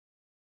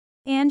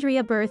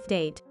Andrea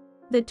birthdate.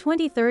 The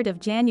 23rd of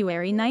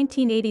January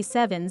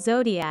 1987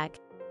 Zodiac.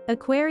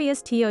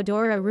 Aquarius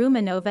Teodora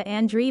Rumenova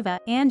Andreeva,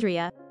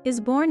 Andrea, is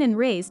born and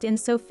raised in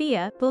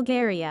Sofia,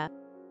 Bulgaria.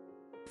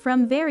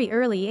 From very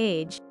early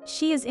age,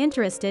 she is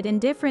interested in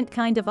different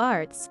kind of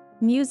arts,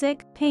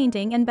 music,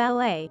 painting and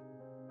ballet.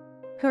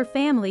 Her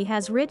family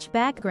has rich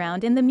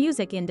background in the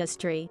music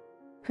industry.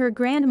 Her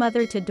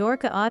grandmother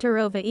Todorka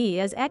Ahtarova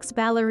is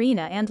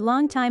ex-ballerina and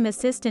longtime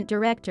assistant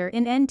director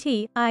in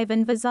NT,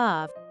 Ivan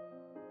Vazov.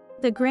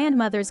 The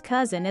grandmother's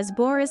cousin is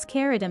Boris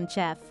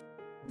Karadimchev.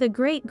 The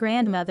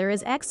great-grandmother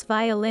is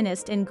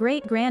ex-violinist and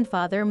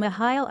great-grandfather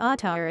Mihail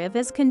Ahtarov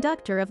is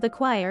conductor of the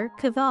choir,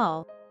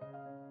 Kaval.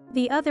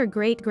 The other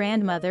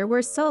great-grandmother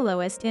were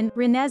soloist in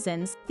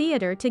Renesans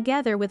theater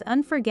together with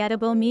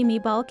unforgettable Mimi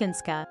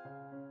Balkanska.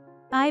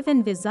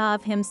 Ivan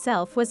Vazov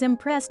himself was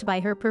impressed by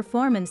her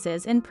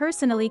performances and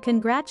personally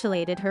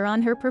congratulated her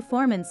on her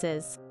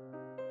performances.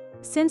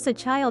 Since a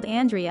child,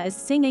 Andrea is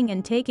singing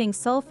and taking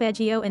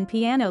solfeggio and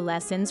piano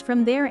lessons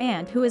from their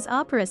aunt, who is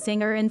opera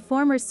singer and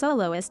former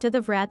soloist of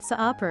the Vratsa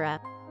opera.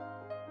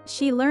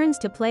 She learns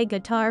to play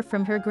guitar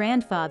from her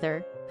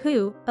grandfather,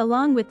 who,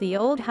 along with the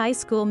old high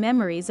school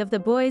memories of the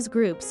boys'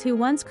 groups who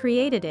once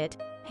created it,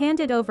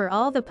 handed over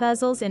all the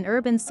puzzles and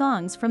urban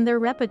songs from their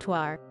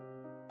repertoire.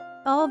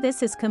 All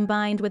this is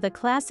combined with a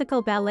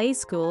classical ballet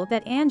school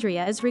that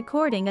Andrea is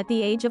recording at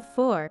the age of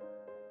 4.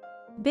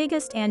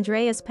 Biggest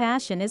Andrea's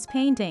passion is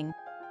painting.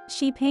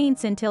 She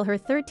paints until her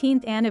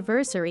 13th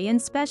anniversary in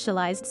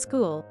specialized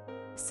school.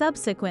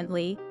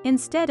 Subsequently,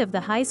 instead of the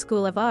High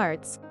School of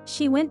Arts,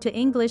 she went to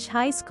English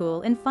high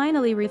school and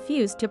finally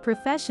refused to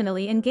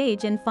professionally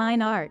engage in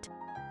fine art.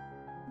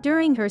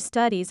 During her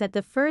studies at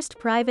the first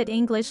private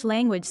English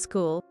language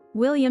school,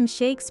 William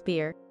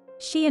Shakespeare,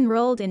 she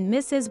enrolled in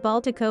Mrs.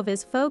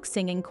 Baltakova's folk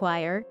singing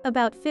choir,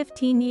 about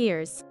 15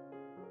 years.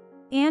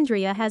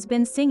 Andrea has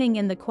been singing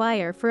in the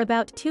choir for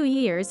about 2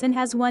 years and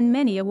has won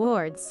many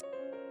awards.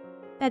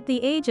 At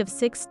the age of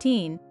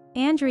 16,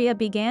 Andrea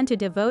began to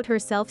devote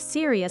herself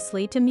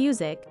seriously to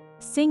music,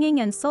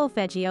 singing and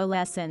solfeggio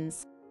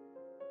lessons.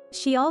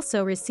 She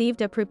also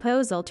received a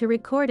proposal to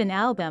record an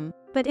album,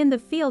 but in the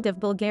field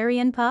of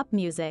Bulgarian pop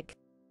music.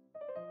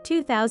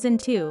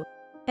 2002.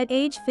 At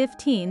age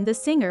 15, the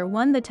singer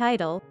won the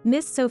title,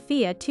 Miss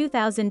Sofia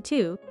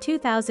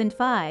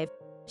 2002-2005.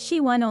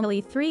 She won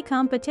only 3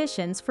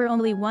 competitions for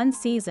only 1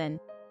 season.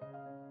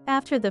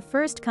 After the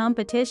first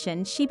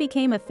competition, she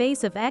became a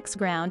face of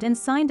X-Ground and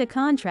signed a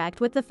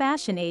contract with the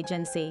fashion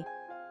agency.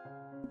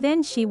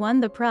 Then she won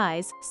the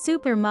prize,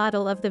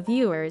 Supermodel of the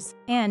Viewers,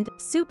 and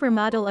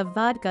Supermodel of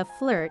Vodka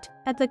Flirt,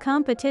 at the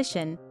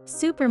competition,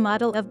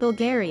 Supermodel of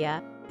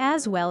Bulgaria,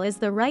 as well as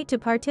the right to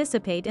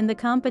participate in the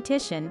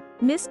competition,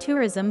 Miss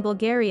Tourism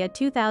Bulgaria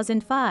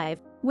 2005,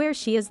 where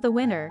she is the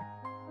winner.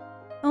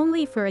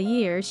 Only for a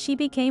year she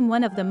became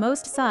one of the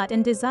most sought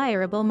and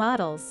desirable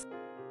models.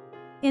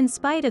 In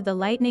spite of the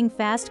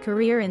lightning-fast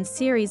career and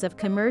series of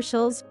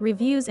commercials,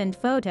 reviews and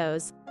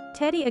photos,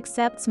 Teddy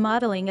accepts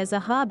modeling as a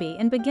hobby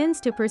and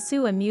begins to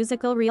pursue a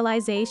musical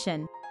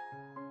realization.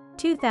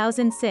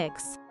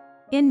 2006.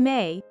 In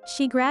May,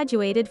 she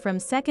graduated from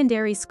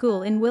secondary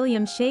school in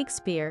William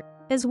Shakespeare,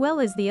 as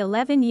well as the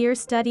 11-year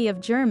study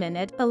of German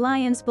at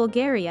Alliance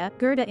Bulgaria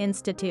Goethe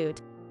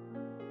Institute.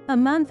 A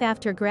month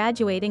after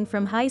graduating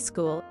from high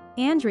school,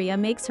 Andrea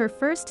makes her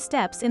first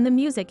steps in the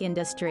music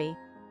industry.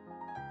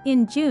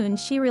 In June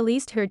she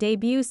released her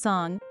debut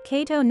song,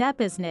 Kato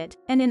Nepoznat,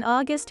 and in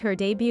August her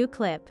debut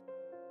clip.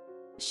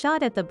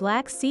 Shot at the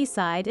Black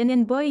Seaside and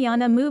in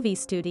Boyana movie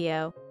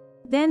studio.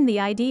 Then the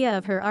idea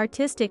of her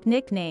artistic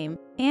nickname,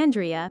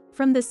 Andrea,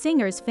 from the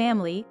singer's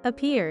family,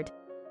 appeared.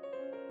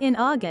 In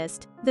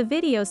August, the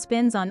video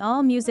spins on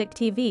all music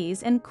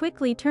TVs and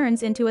quickly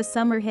turns into a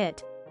summer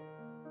hit.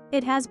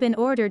 It has been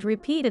ordered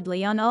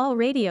repeatedly on all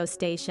radio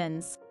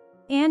stations.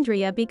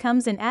 Andrea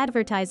becomes an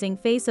advertising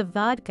face of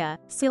vodka,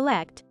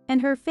 Select,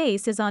 and her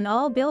face is on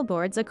all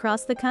billboards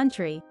across the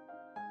country.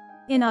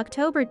 In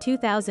October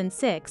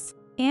 2006,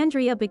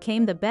 Andrea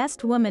became the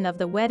best woman of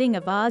the wedding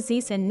of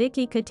Ozis and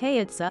Nikki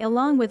Kataitsa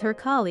along with her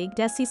colleague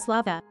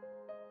Desislava.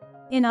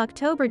 In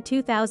October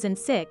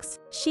 2006,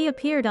 she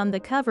appeared on the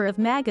cover of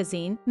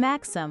magazine,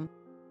 Maxim.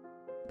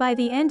 By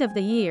the end of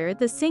the year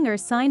the singer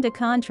signed a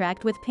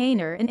contract with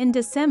Painter and in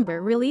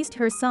December released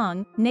her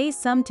song, Ne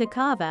Sum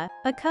Takava,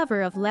 a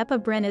cover of Lepa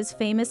Brena's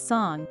famous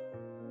song.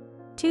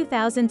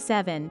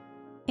 2007.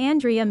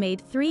 Andrea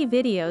made 3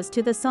 videos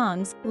to the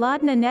songs,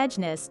 Ladna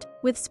Nejnost,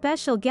 with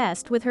special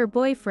guest with her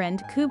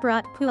boyfriend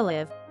Kubrat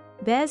Pulev,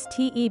 Bez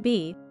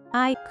Teb,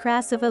 I,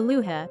 Krasava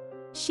Luha.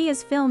 She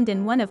is filmed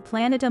in one of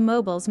Planeta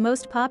Mobile's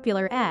most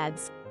popular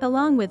ads,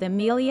 along with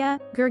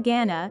Emilia,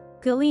 Gurgana,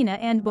 Galina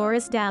and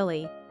Boris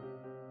Dali.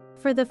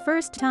 For the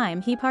first time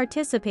he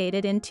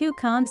participated in 2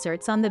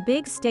 concerts on the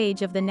big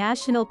stage of the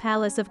National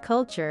Palace of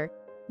Culture,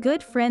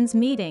 Good Friends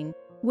Meeting,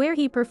 where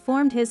he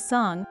performed his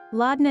song,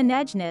 Ladna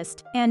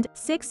Nejnost, and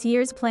 6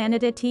 Years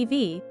Planeta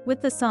TV, with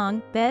the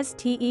song, Bez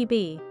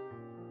Teb.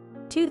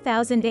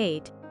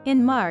 2008.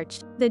 In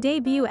March, the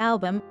debut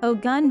album,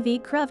 Ogun v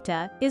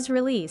Kruvta, is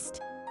released.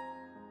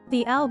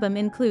 The album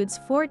includes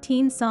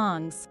 14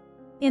 songs.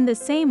 In the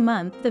same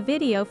month, the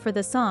video for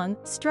the song,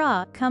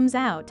 Straw, comes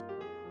out.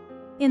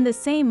 In the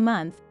same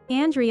month,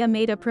 Andrea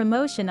made a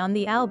promotion on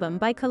the album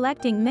by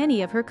collecting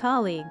many of her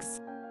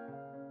colleagues.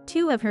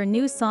 2 of her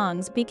new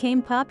songs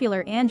became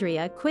popular.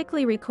 Andrea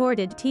quickly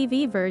recorded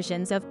TV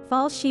versions of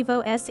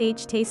Falshivo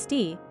sh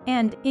Tasty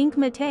and Ink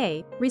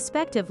Mate,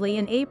 respectively,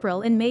 in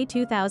April and May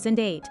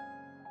 2008.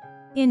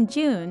 In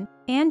June,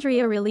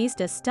 Andrea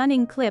released a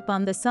stunning clip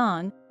on the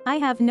song, I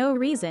Have No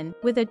Reason,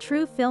 with a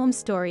true film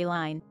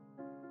storyline.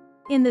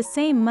 In the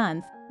same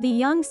month, the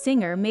young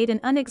singer made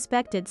an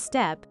unexpected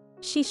step.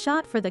 She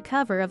shot for the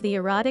cover of the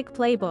erotic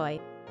Playboy.